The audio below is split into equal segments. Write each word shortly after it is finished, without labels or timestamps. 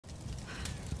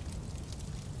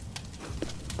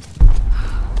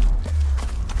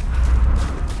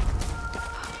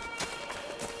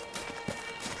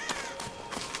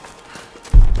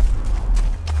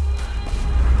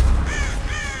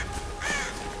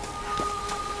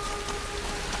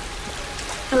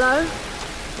Hello?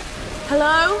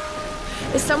 Hello?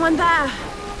 Is someone there?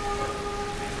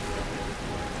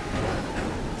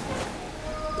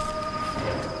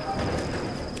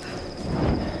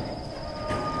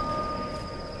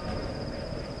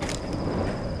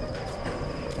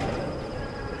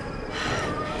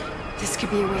 This could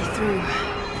be a way through.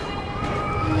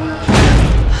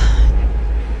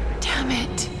 Damn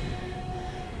it.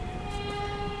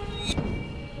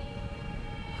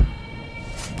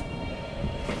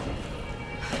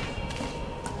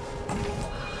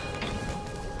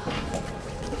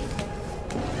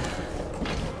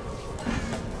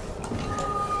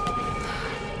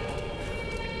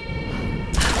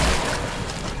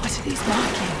 What are these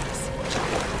markings?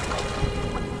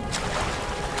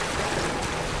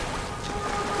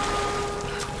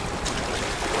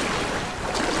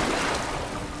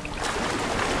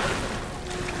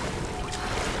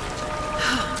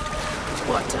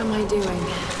 What am I doing?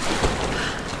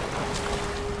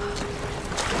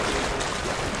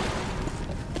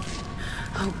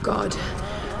 Oh God,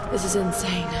 this is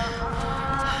insane.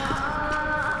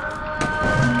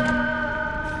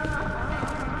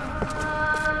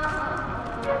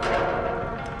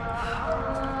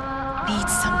 Need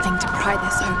something to pry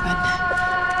this open.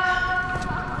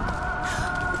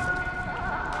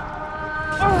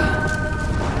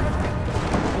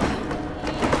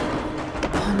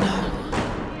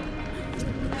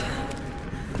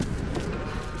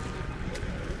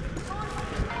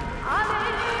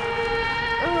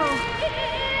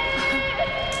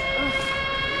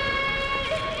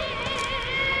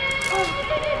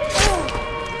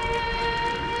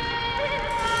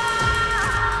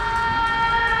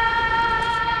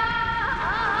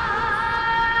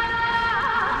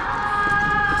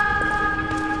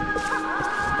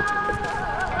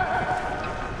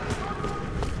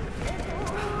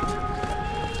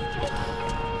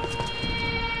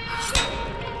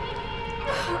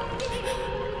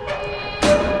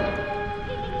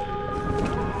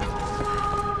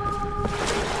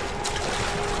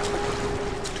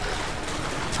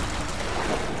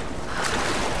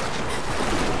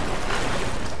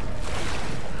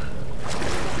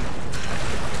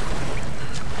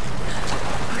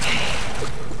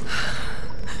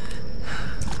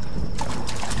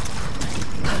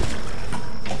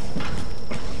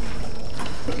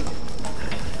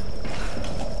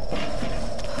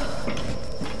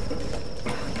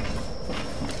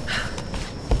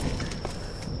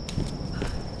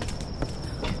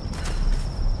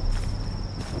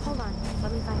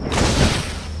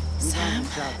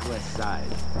 Southwest side.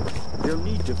 They'll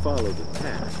need to follow the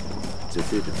path. It's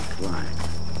a bit of a climb.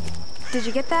 Did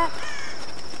you get that?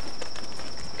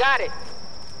 Got it.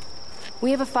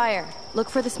 We have a fire. Look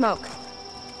for the smoke.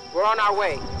 We're on our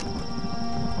way.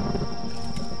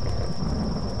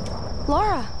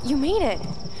 Lara, you made it.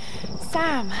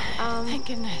 Sam, thank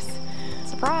goodness.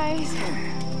 Surprise.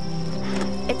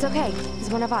 It's okay. He's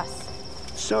one of us.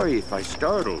 Sorry if I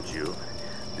startled you.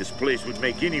 This place would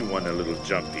make anyone a little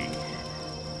jumpy.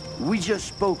 We just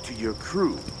spoke to your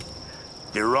crew.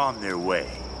 They're on their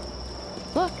way.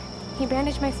 Look, he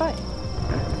bandaged my foot.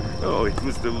 Oh, it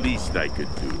was the least I could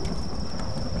do.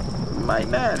 My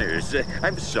manners.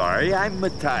 I'm sorry, I'm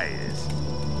Matthias.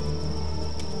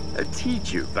 A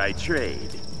teacher by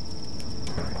trade.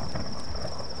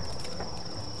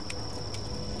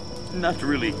 Not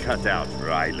really cut out for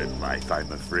island life,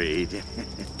 I'm afraid.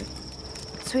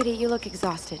 Sweetie, you look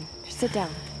exhausted. Just sit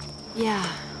down. Yeah.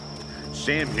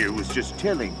 Sam here was just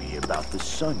telling me about the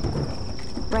Sun Queen.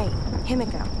 Right,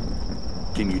 Himiko.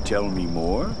 Can you tell me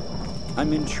more?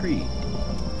 I'm intrigued.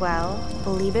 Well,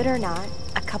 believe it or not,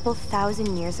 a couple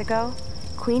thousand years ago,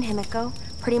 Queen Himiko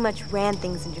pretty much ran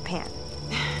things in Japan.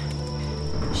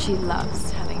 She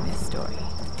loves telling this story.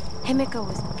 Himiko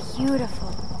was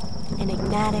beautiful,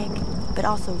 enigmatic, but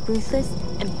also ruthless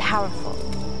and powerful.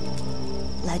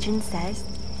 Legend says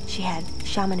she had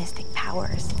shamanistic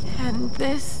powers. And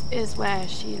this is where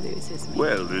she loses me.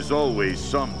 Well, there's always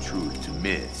some truth to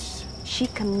myths. She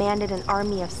commanded an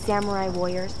army of samurai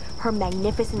warriors, her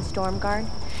magnificent storm guard.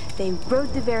 They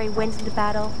rode the very winds into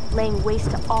battle, laying waste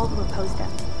to all who opposed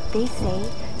them. They say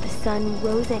the sun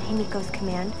rose at Himiko's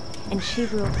command, and she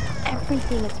ruled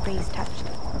everything its rays touched,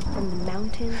 from the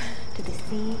mountains to the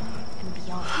sea and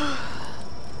beyond.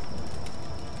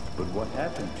 But what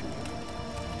happened to you?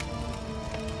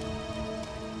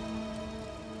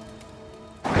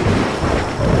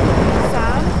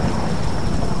 Sam?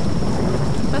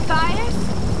 Matthias?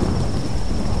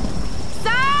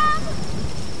 Sam!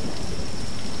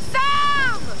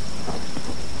 Sam!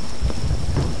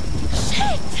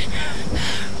 Shit!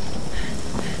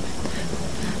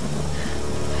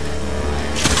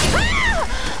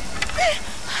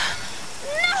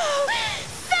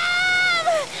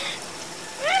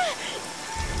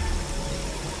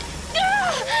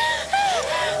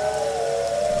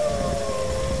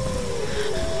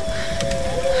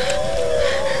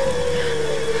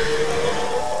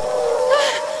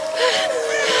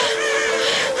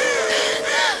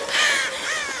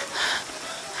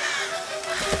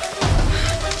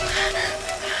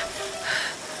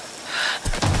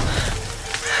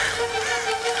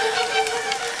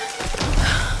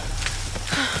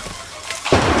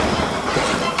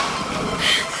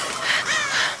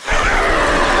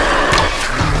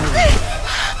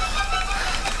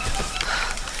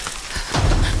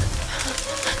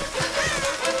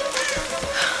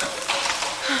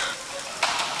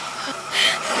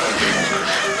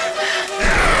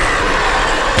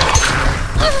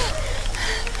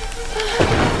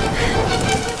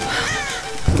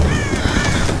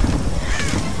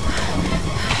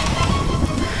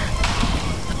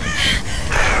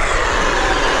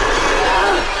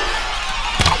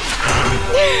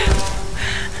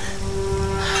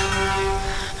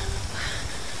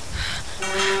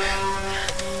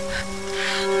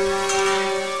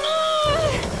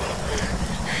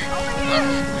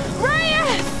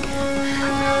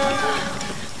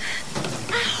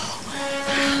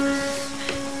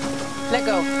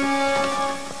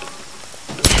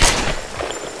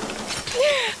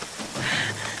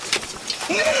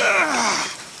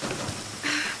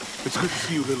 It's good to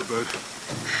see you, little bird.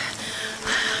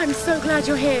 I'm so glad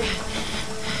you're here.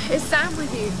 Is Sam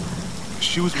with you?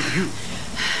 She was with you.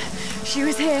 She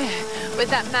was here with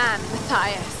that man,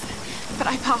 Matthias. But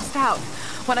I passed out.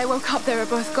 When I woke up, they were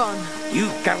both gone. You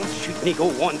can't shoot me go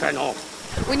wandering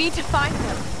off. We need to find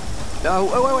them.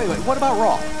 Oh, wait. What about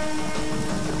Roth?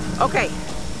 Okay,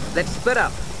 let's split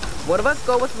up. One of us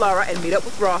go with Lara and meet up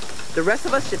with Roth. The rest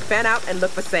of us should fan out and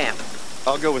look for Sam.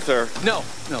 I'll go with her. No.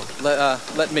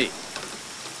 Let me.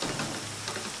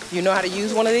 You know how to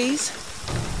use one of these?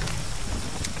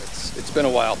 It's been a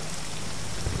while.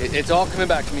 It's all coming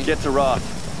back to me. Get to Roth.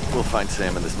 We'll find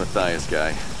Sam and this Matthias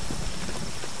guy.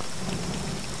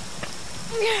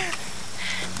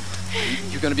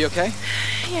 You gonna be okay?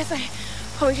 Yes, I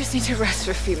probably just need to rest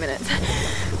for a few minutes.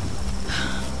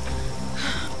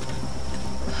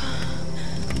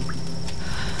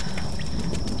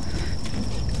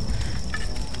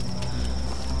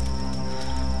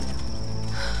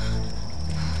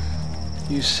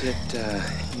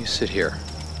 You sit here.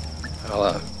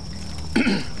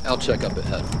 I'll check up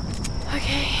ahead.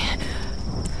 Okay.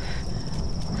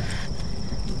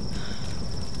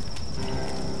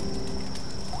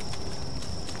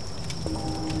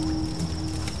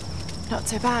 Not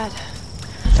so bad.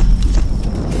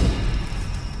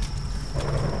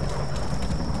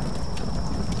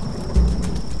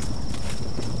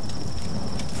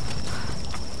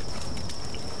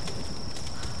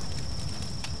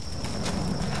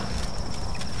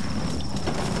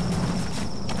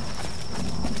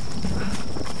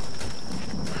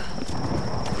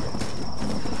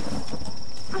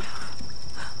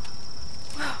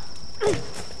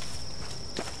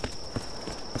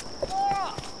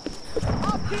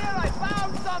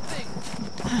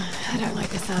 I don't like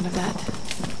the sound of that.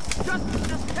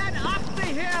 Just head up the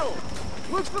hill.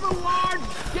 Look for the large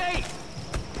gate.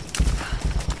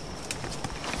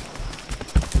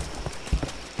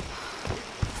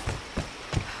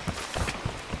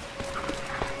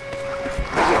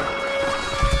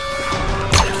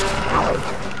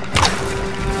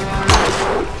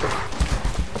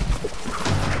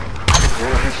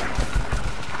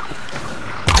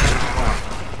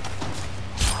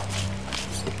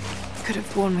 Could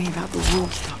have warned me about the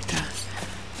wolves, Doctor.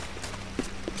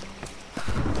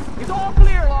 It's all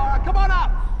clear, Lara. Come on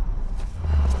up.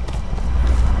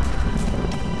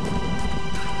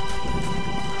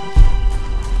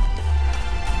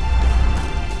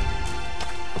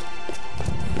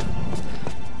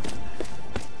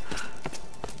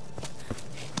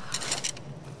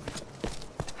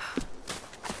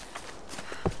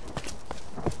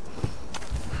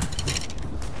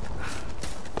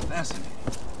 Fascinating.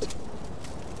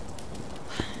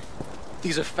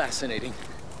 These are fascinating.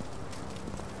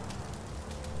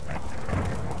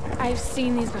 I've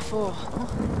seen these before.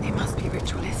 They must be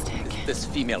ritualistic. This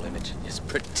female image is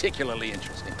particularly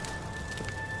interesting.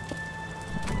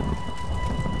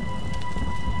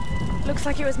 Looks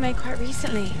like it was made quite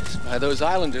recently. By those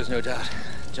islanders, no doubt.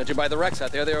 Judging by the wrecks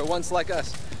out there, they were once like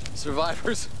us.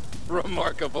 Survivors.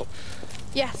 Remarkable.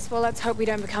 Yes, well, let's hope we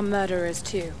don't become murderers,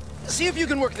 too. See if you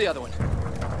can work the other one.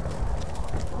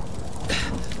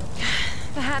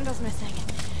 The handle's missing.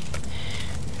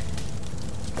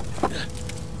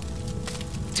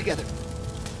 Together.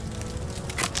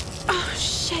 Oh,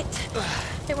 shit.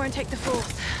 It won't take the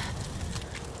force.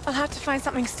 I'll have to find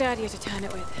something sturdier to turn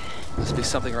it with. Must be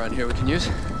something around here we can use.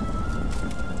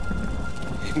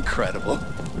 Incredible.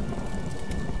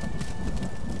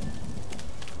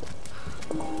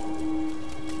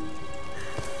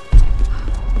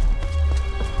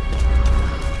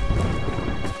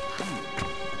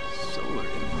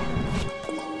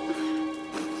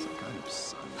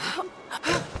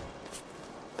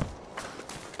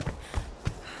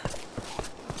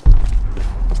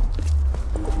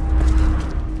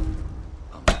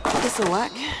 This'll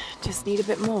work. Just need a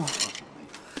bit more.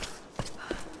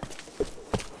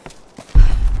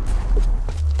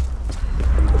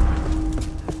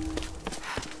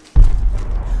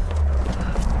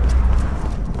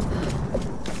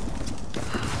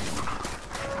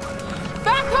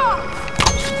 Back off!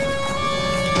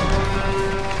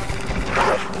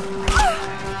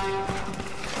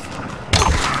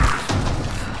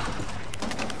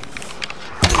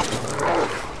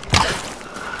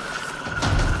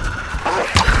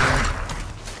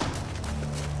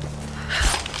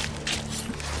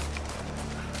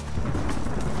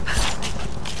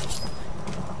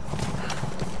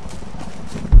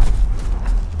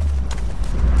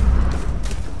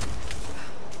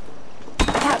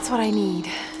 That's what I need.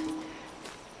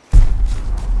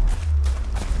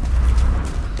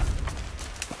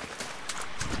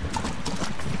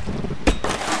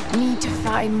 need to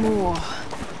find more.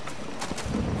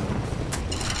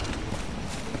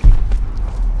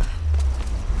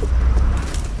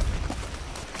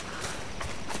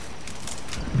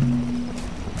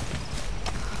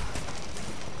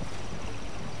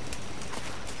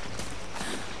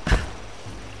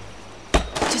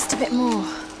 Just a bit more.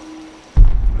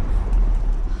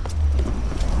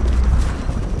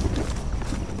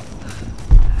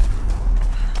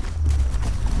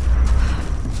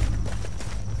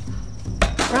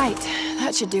 Right,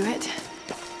 that should do it.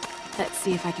 Let's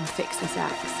see if I can fix this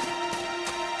axe.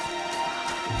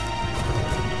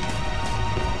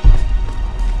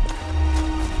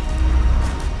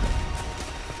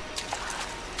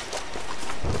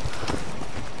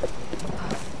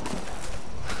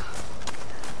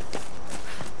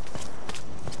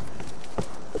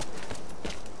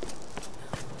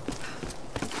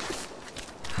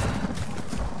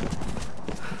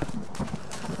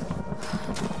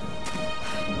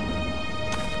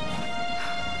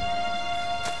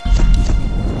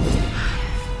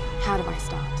 How do I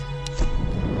start?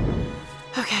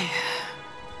 Okay.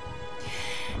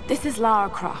 This is Lara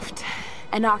Croft,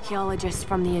 an archaeologist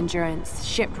from the Endurance,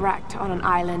 shipwrecked on an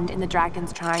island in the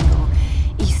Dragon's Triangle,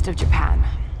 east of Japan.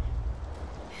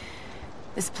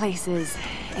 This place is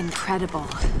incredible.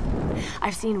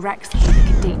 I've seen wrecks here that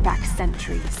can date back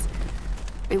centuries.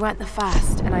 We weren't the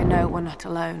first, and I know we're not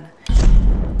alone.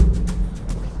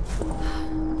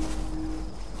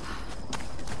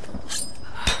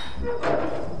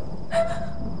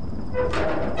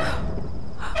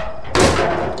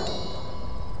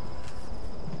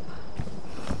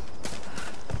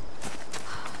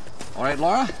 All right,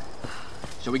 Lara.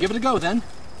 Shall we give it a go, then?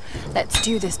 Let's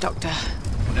do this, Doctor.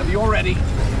 Whenever you're ready.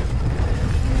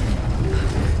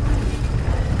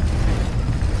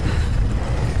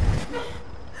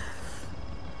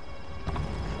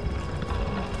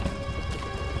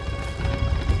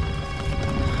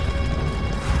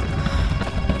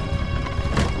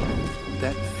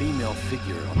 That female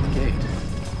figure on the gate.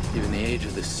 Given the age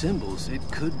of the symbols, it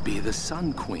could be the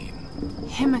Sun Queen.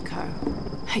 Himiko.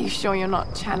 Are you sure you're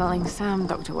not channeling Sam,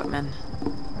 Dr. Whitman?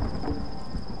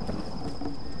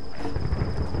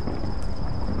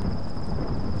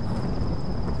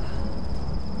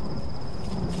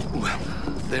 Well,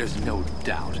 there's no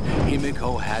doubt.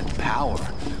 Himiko had power.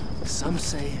 Some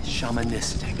say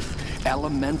shamanistic,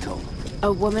 elemental.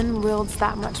 A woman wields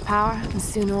that much power, and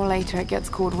sooner or later it gets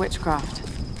called witchcraft.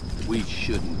 We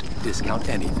shouldn't discount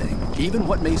anything, even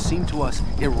what may seem to us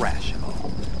irrational.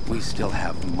 We still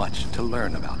have much to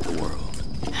learn about the world.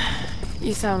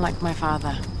 You sound like my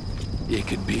father. It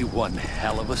could be one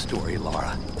hell of a story,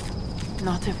 Lara.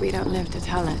 Not if we don't live to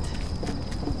tell it.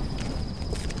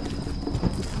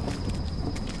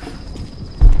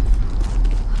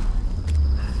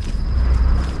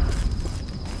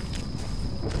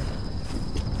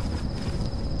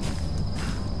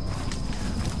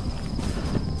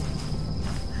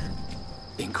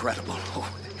 Incredible.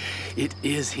 Oh, it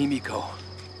is Himiko.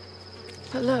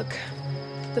 But look,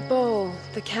 the bowl,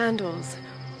 the candles.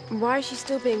 Why is she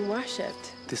still being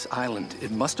worshipped? This island,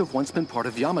 it must have once been part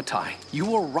of Yamatai. You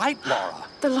were right, Lara.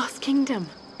 The Lost Kingdom.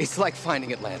 It's like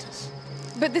finding Atlantis.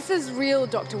 But this is real,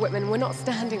 Dr. Whitman. We're not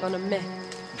standing on a myth.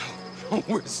 No,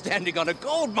 we're standing on a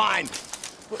gold mine.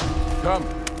 Come,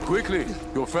 quickly.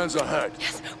 Your friends are hurt.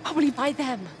 Yes, probably by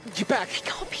them. Get back. They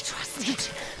can't be trusted.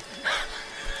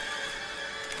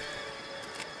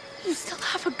 You still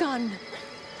have a gun.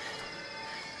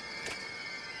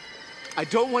 I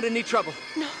don't want any trouble.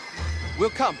 No. We'll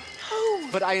come. No.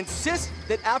 But I insist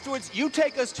that afterwards you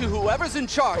take us to whoever's in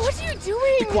charge. What are you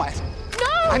doing? Be quiet.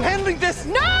 No! I'm handling this.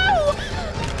 No!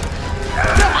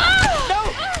 No!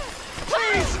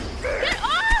 Please! Get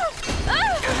off!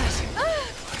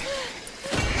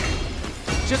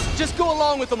 Just go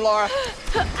along with them, Lara.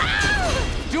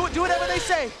 Do whatever they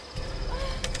say.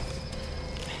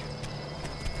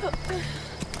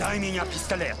 Дай меня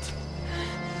пистолет.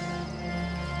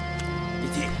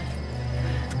 Иди.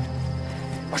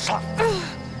 Пошла.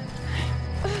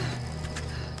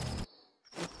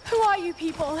 Who are you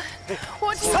people?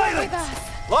 What do you want with us?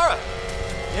 Lara!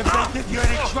 If they give you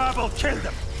any trouble, kill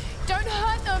them. Don't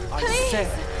hurt them, I please!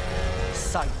 said,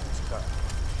 silence her.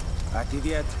 А ты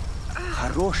ведь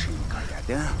хорошенькая,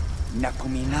 да?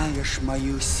 Напоминаешь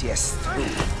мою сестру.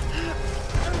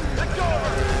 Let go of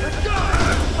her! Let go!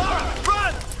 Lara,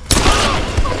 run!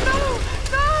 Oh, no!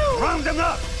 No! Round them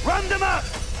up! Round them up!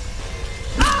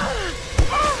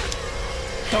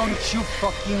 Don't you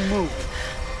fucking move!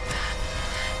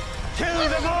 Kill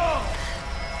them all!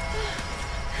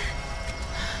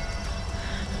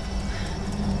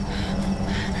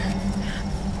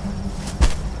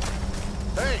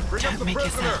 make a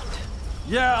sound.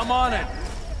 Yeah, I'm on it.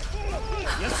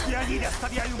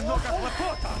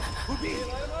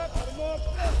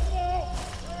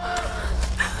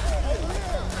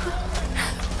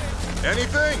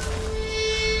 Anything?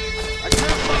 I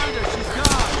can't find her. She's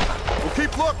gone. We'll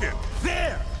keep looking.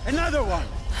 There! Another one!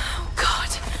 Oh, God.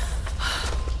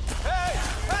 Hey!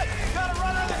 Hey! You gotta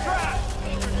run on the track!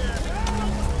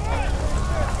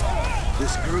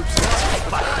 This group's got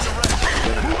We're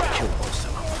gonna have to kill most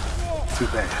of them. Too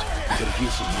bad. We could have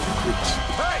used some more recruits.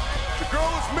 Hey! The girl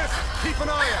is missing. Keep an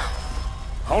eye out.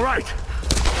 All right.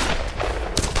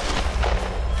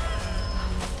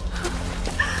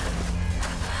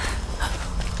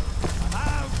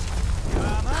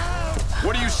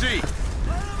 What do you see?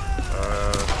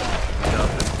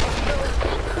 Nothing.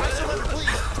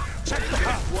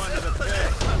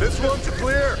 This one's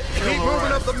clear. Keep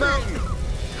moving up the mountain.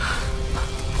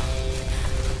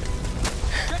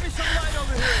 Get me some light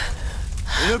over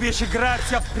here! Любишь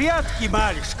играться в прятки,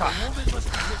 малышка?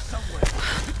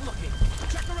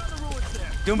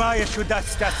 Думаешь,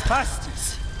 удастся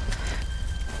спастись?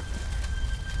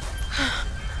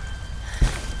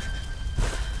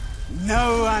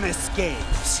 No one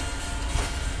escapes.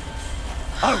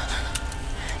 Out!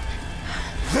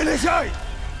 Вылезай!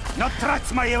 Но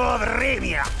трать моего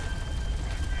времени!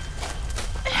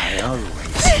 I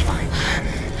always find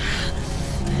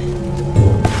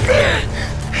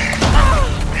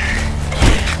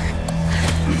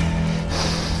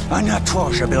Она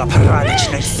тоже была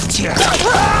порядочной стервой.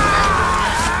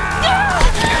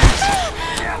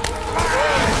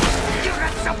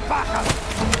 Собака!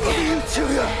 Убью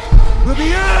тебя!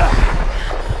 Убью!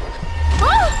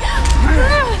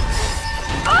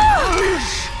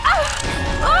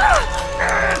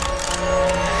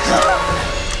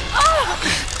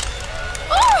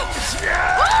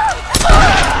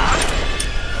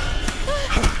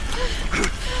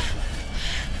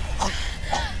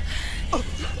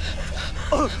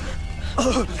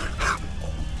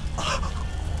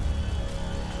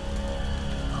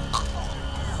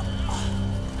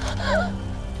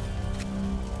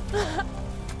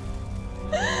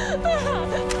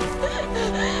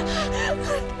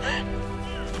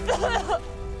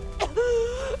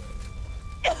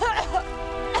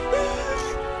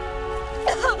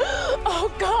 Oh,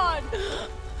 God!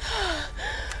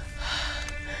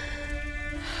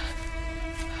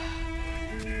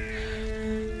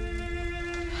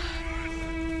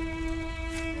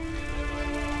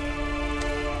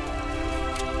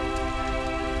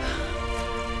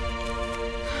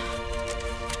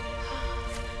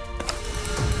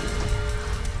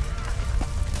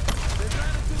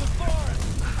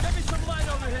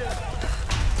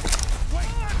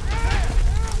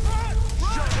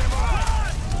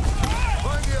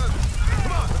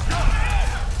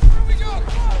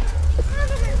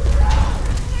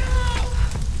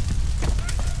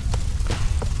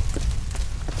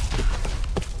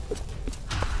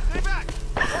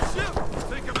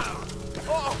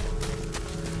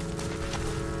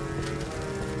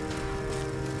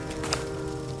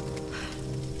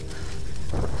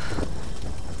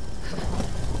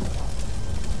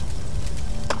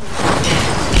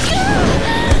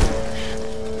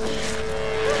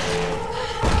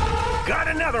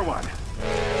 Another one.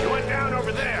 She went down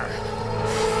over there.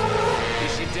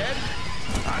 Is she dead?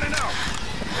 I don't know.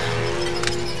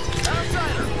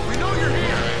 Outsider, we know you're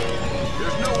here.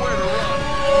 There's nowhere to run.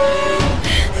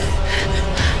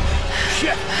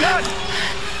 Shit, gun!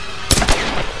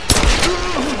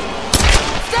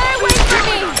 Stay away from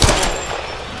me!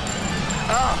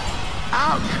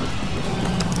 Ouch!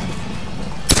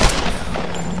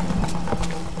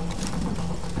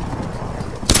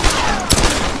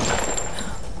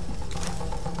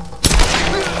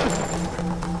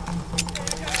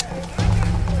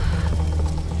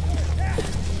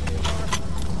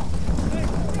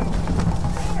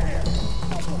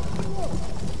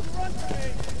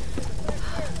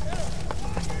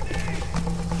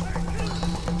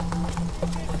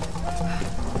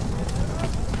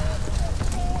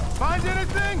 Find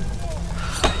anything?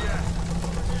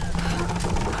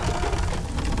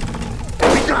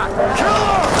 We got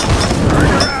killer!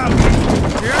 Bring her out!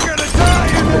 You're gonna die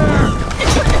in there!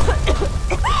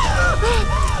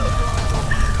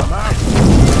 Come out!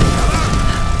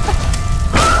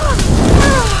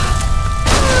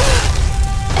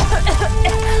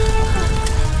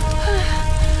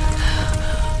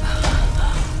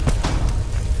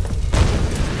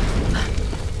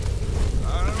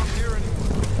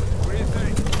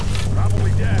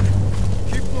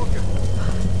 Keep looking.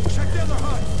 Check the other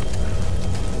hut.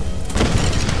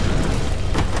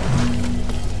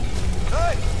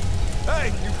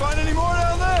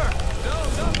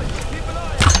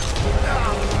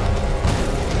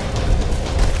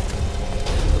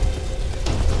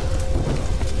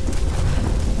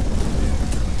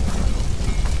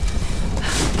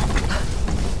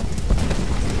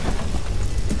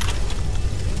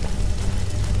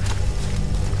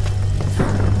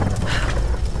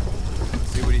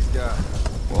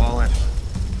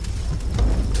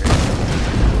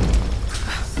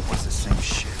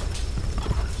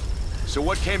 So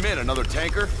what came in? Another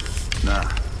tanker? Nah.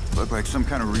 Looked like some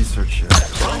kind of research ship.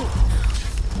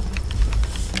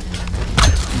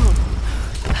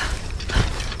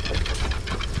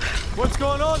 What's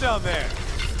going on down there?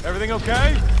 Everything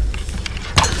okay?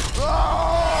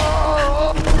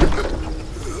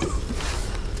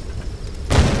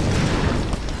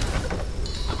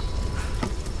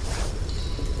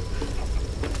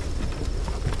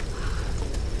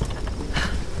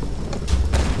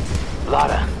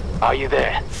 Lara, are you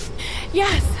there?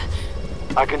 Yes.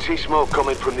 I can see smoke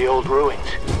coming from the old ruins.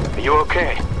 Are you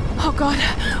okay? Oh God,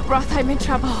 Roth, I'm in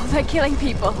trouble. They're killing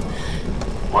people.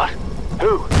 What?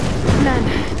 Who? Men.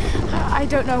 I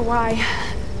don't know why.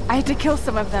 I had to kill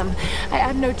some of them. I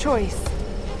had no choice.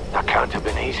 That can't have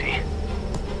been easy.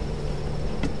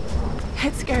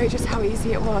 It's scary just how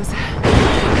easy it was.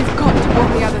 You've got to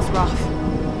warn the others,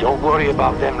 Roth. Don't worry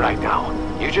about them right now.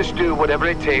 You just do whatever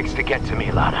it takes to get to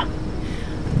me, Lara.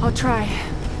 I'll try.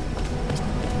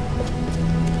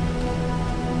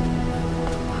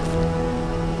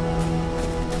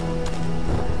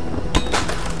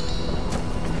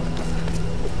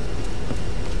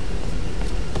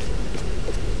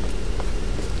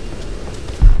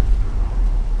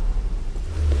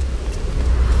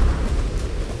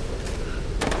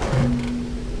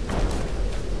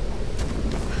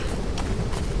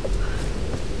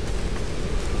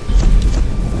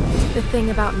 The thing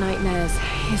about nightmares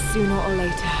is sooner or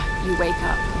later, you wake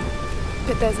up.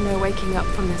 But there's no waking up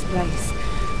from this place,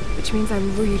 which means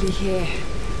I'm really here.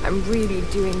 I'm really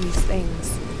doing these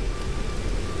things.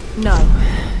 No,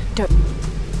 don't.